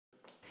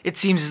It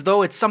seems as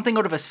though it's something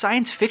out of a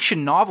science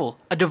fiction novel,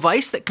 a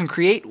device that can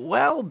create,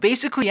 well,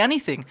 basically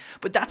anything.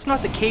 But that's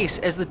not the case,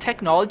 as the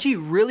technology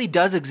really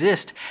does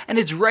exist, and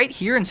it's right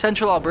here in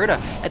Central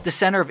Alberta, at the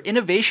Centre of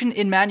Innovation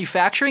in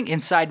Manufacturing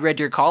inside Red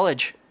Deer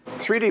College.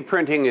 3D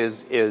printing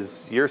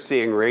is you're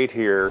seeing right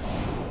here,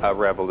 a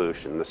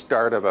revolution, the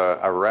start of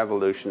a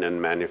revolution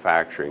in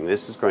manufacturing.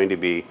 This is going to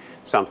be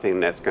something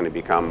that's going to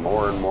become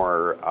more and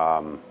more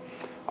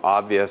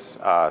obvious.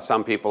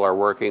 Some people are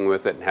working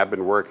with it and have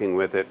been working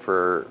with it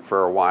for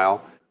a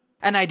while.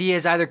 An idea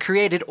is either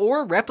created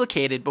or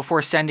replicated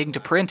before sending to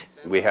print.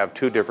 We have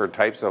two different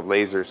types of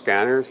laser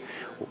scanners.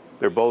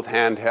 They're both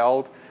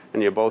handheld,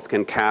 and you both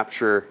can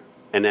capture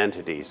an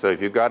entity. So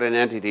if you've got an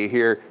entity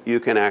here, you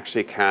can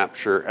actually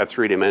capture a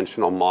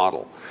three-dimensional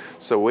model.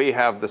 So we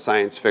have the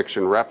science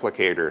fiction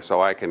replicator,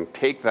 so I can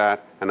take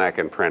that and I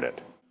can print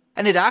it.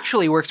 And it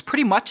actually works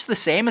pretty much the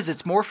same as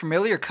its more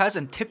familiar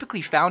cousin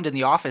typically found in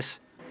the office.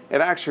 It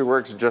actually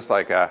works just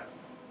like a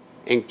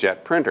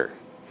inkjet printer.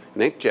 An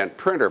inkjet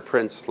printer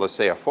prints, let's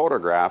say, a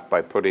photograph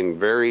by putting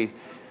very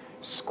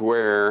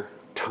square,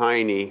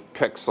 tiny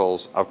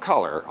pixels of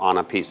color on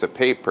a piece of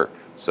paper.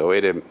 So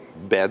it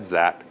embeds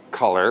that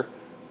color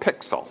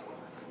pixel.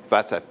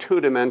 That's a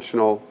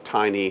two-dimensional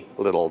tiny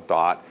little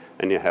dot,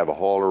 and you have a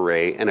whole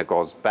array, and it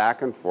goes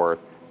back and forth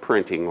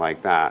printing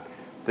like that.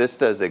 This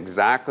does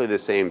exactly the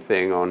same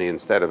thing, only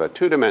instead of a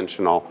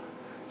two-dimensional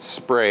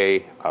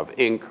spray of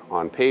ink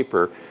on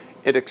paper,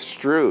 it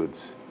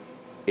extrudes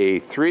a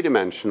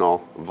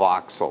three-dimensional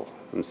voxel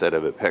instead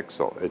of a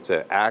pixel. It's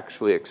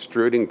actually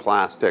extruding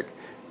plastic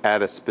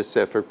at a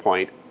specific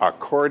point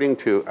according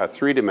to a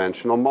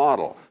three-dimensional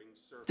model.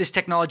 This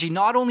technology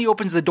not only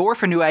opens the door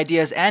for new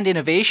ideas and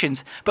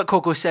innovations, but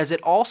Coco says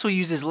it also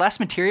uses less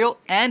material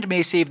and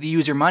may save the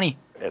user money.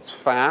 It's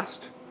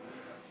fast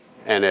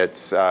and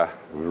it's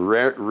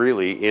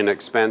really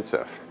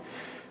inexpensive.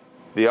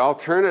 The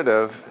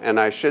alternative, and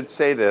I should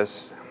say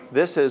this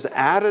is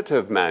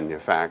additive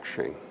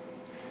manufacturing.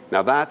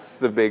 Now that's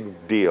the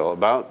big deal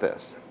about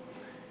this.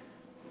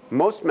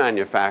 Most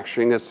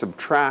manufacturing is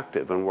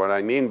subtractive, and what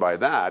I mean by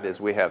that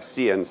is we have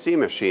CNC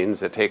machines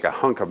that take a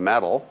hunk of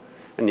metal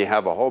and you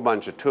have a whole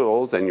bunch of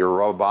tools and you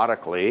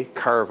robotically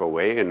carve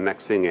away, and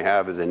next thing you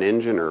have is an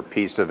engine or a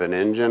piece of an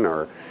engine,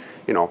 or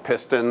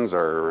pistons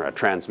or a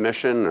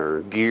transmission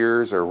or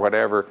gears or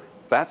whatever.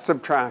 That's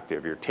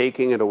subtractive. You're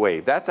taking it away.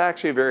 That's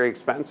actually very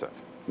expensive.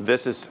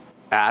 This is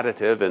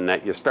additive in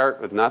that you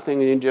start with nothing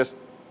and you just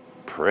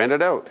print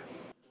it out.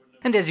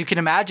 And as you can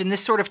imagine,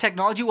 this sort of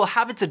technology will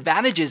have its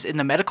advantages in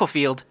the medical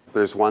field.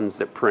 There's ones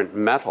that print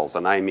metals,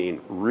 and I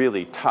mean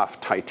really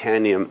tough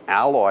titanium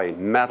alloy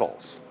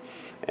metals.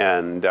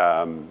 And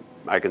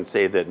I can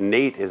say that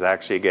Nate is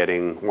actually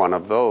getting one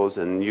of those,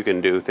 and you can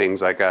do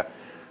things like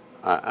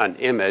an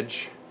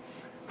image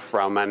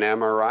from an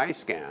MRI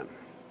scan.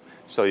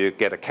 So you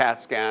get a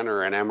CAT scan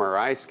or an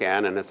MRI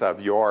scan, and it's of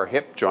your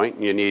hip joint,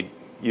 and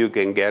you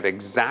can get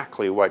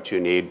exactly what you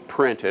need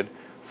printed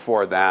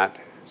for that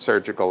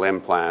surgical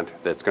implant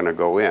that's going to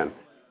go in.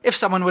 If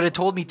someone would have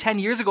told me 10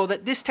 years ago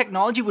that this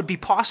technology would be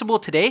possible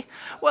today,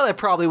 well, I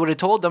probably would have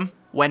told them,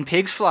 when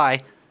pigs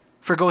fly.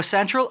 For Go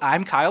Central,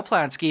 I'm Kyle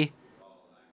Plansky.